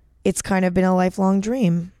it's kind of been a lifelong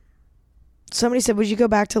dream. Somebody said, would you go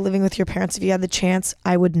back to living with your parents if you had the chance?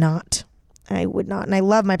 I would not. I would not. And I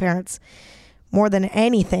love my parents more than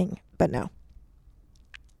anything, but no.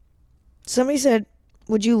 Somebody said,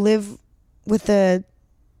 would you live with a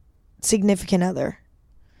significant other?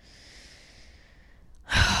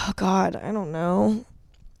 Oh God, I don't know.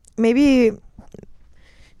 Maybe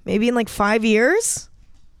in like 5 years.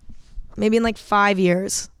 Maybe in like 5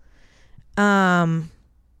 years. I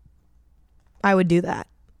would do that.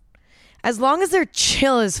 As long as they're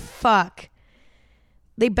chill as fuck.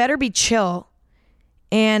 they better be chill,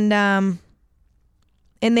 and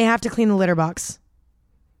they have to clean the litter box.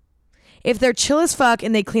 If they're chill as fuck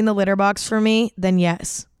and they clean the litter box for me, then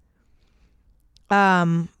yes.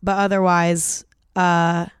 But otherwise,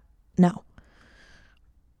 no.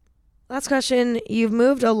 Last question. You've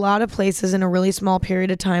moved a lot of places in a really small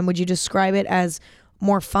period of time. Would you describe it as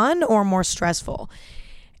more fun or more stressful?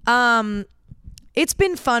 It's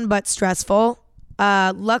been fun but stressful.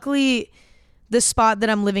 Luckily, the spot that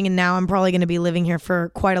I'm living in now, I'm probably going to be living here for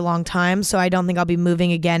quite a long time, so I don't think I'll be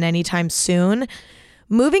moving again anytime soon.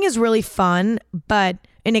 Moving is really fun and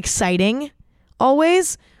exciting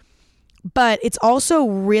always, but it's also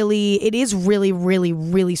really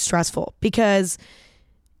stressful because,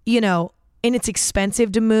 and it's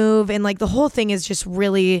expensive to move, and like the whole thing is just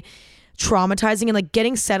really traumatizing, and like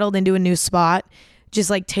getting settled into a new spot just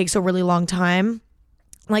like takes a really long time.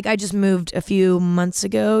 Like I just moved a few months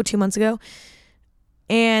ago, 2 months ago,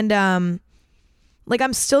 and like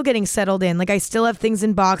I'm still getting settled in. Like I still have things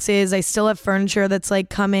in boxes. I still have furniture that's like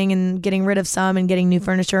coming and getting rid of some and getting new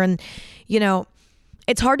furniture. And,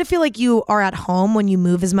 it's hard to feel like you are at home when you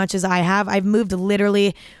move as much as I have. I've moved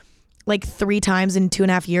literally like 3 times in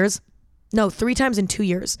 2.5 years. No, 3 times in 2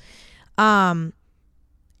 years. And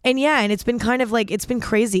it's been kind of like, it's been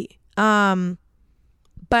crazy. But I'm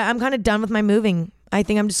kind of done with my moving. I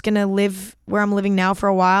think I'm just going to live where I'm living now for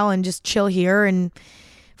a while and just chill here and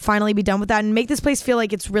finally be done with that and make this place feel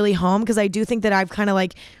like it's really home, because I do think that I've kind of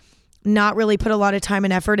like not really put a lot of time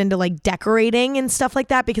and effort into like decorating and stuff like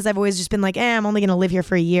that, because I've always just been like, I'm only going to live here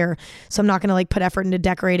for a year, so I'm not going to like put effort into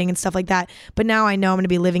decorating and stuff like that. But now I know I'm going to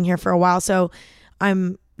be living here for a while, so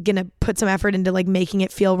I'm going to put some effort into like making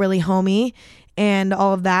it feel really homey and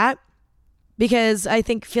all of that, because I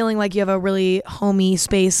think feeling like you have a really homey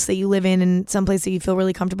space that you live in and someplace that you feel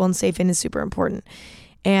really comfortable and safe in is super important.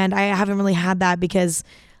 And I haven't really had that because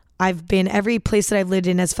every place that I've lived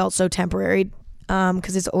in has felt so temporary,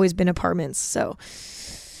 because it's always been apartments. So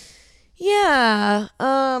yeah.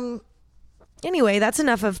 Anyway, that's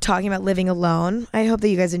enough of talking about living alone. I hope that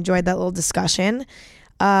you guys enjoyed that little discussion.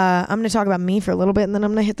 I'm going to talk about me for a little bit and then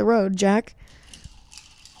I'm going to hit the road, Jack.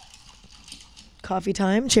 Coffee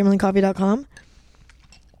time, chamberlaincoffee.com.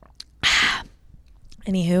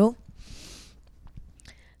 Anywho,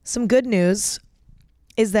 some good news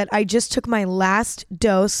is that I just took my last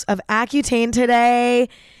dose of Accutane today.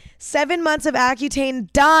 7 months of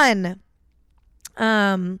Accutane done.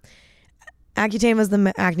 Accutane was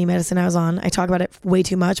the acne medicine I was on. I talk about it way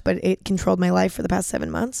too much, but it controlled my life for the past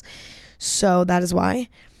 7 months. So that is why.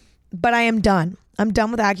 But I am done. I'm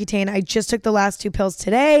done with Accutane. I just took the last 2 pills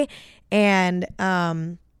today, and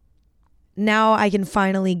now I can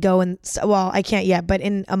finally go and, well, I can't yet, but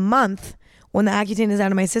in a month, when the Accutane is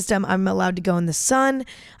out of my system, I'm allowed to go in the sun.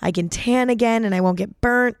 I can tan again and I won't get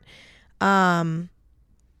burnt.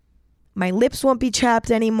 My lips won't be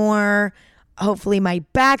chapped anymore. Hopefully my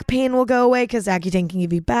back pain will go away, because Accutane can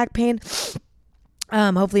give you back pain.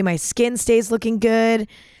 Hopefully my skin stays looking good.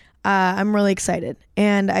 I'm really excited.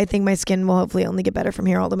 And I think my skin will hopefully only get better from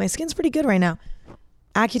here, although my skin's pretty good right now.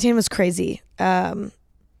 Accutane was crazy.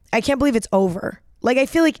 I can't believe it's over. Like, I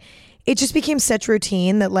feel like it just became such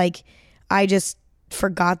routine that like I just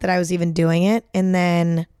forgot that I was even doing it, and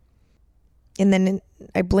then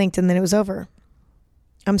I blinked and then it was over.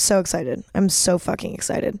 I'm so excited. I'm so fucking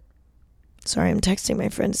excited. Sorry, I'm texting my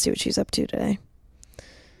friend to see what she's up to today.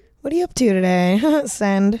 What are you up to today?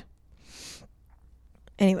 Send.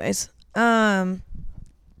 Anyways, fuck.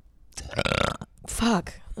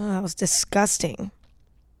 Oh, that was disgusting.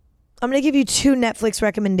 I'm going to give you 2 Netflix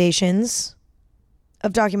recommendations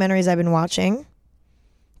of documentaries I've been watching.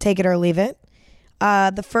 Take it or leave it.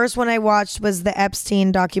 The first one I watched was the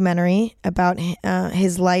Epstein documentary about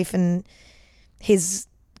his life and his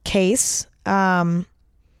case.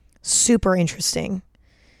 Super interesting.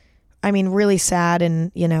 I mean, really sad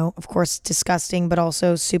and, of course, disgusting, but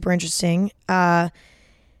also super interesting.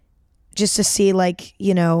 Just to see, like,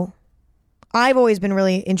 I've always been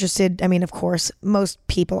really interested. I mean, of course, most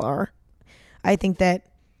people are. I think that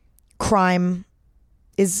crime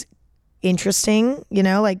is interesting,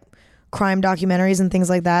 like crime documentaries and things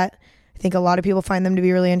like that. I think a lot of people find them to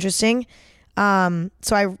be really interesting.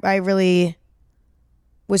 So I really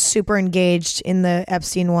was super engaged in the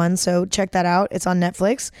Epstein one. So check that out. It's on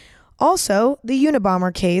Netflix. Also, the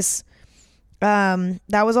Unabomber case.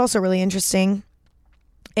 That was also really interesting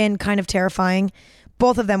and kind of terrifying.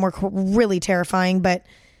 Both of them were really terrifying, but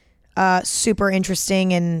super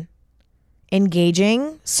interesting and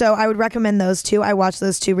engaging. So I would recommend those 2. I watched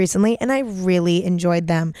those 2 recently and I really enjoyed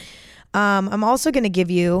them. I'm also going to give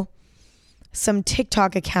you some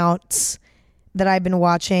TikTok accounts that I've been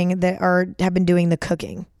watching that have been doing the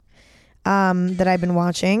cooking that I've been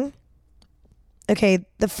watching. Okay,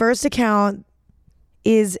 the first account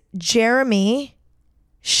is Jeremy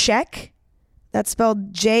Sheck. That's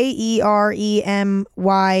spelled JeremyScheck.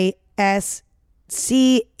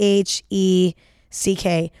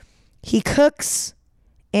 He cooks,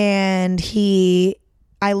 and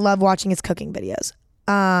I love watching his cooking videos.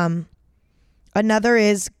 Another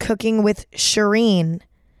is Cooking with Shireen.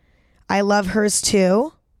 I love hers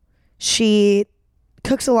too. She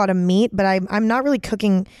cooks a lot of meat, but I'm not really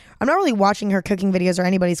watching her cooking videos or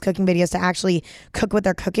anybody's cooking videos to actually cook what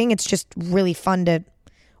they're cooking. It's just really fun to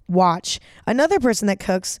watch. Another person that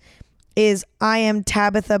cooks is I Am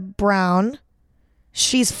Tabitha Brown.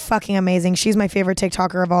 She's fucking amazing. She's my favorite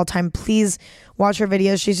TikToker of all time. Please watch her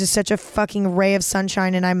videos. She's just such a fucking ray of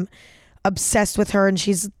sunshine, and I'm obsessed with her, and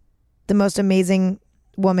she's the most amazing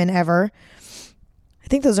woman ever. I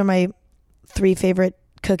think those are my 3 favorite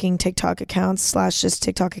cooking TikTok accounts / just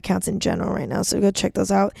TikTok accounts in general right now. So go check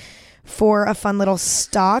those out for a fun little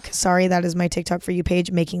stock. Sorry, that is my TikTok for you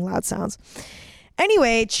page making loud sounds.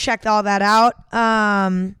 Anyway, check all that out.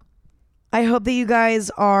 I hope that you guys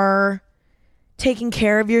are taking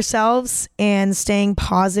care of yourselves and staying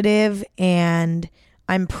positive, and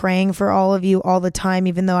I'm praying for all of you all the time,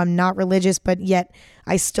 even though I'm not religious, but yet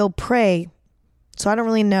I still pray. So I don't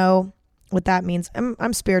really know what that means.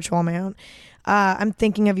 I'm spiritual on my own. I'm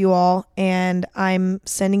thinking of you all, and I'm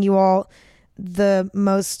sending you all the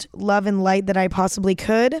most love and light that I possibly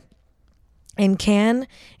could and can,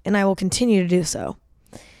 and I will continue to do so.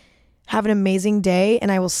 Have an amazing day,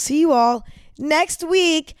 and I will see you all next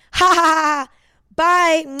week. Ha ha ha.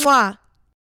 Bye. Mwah.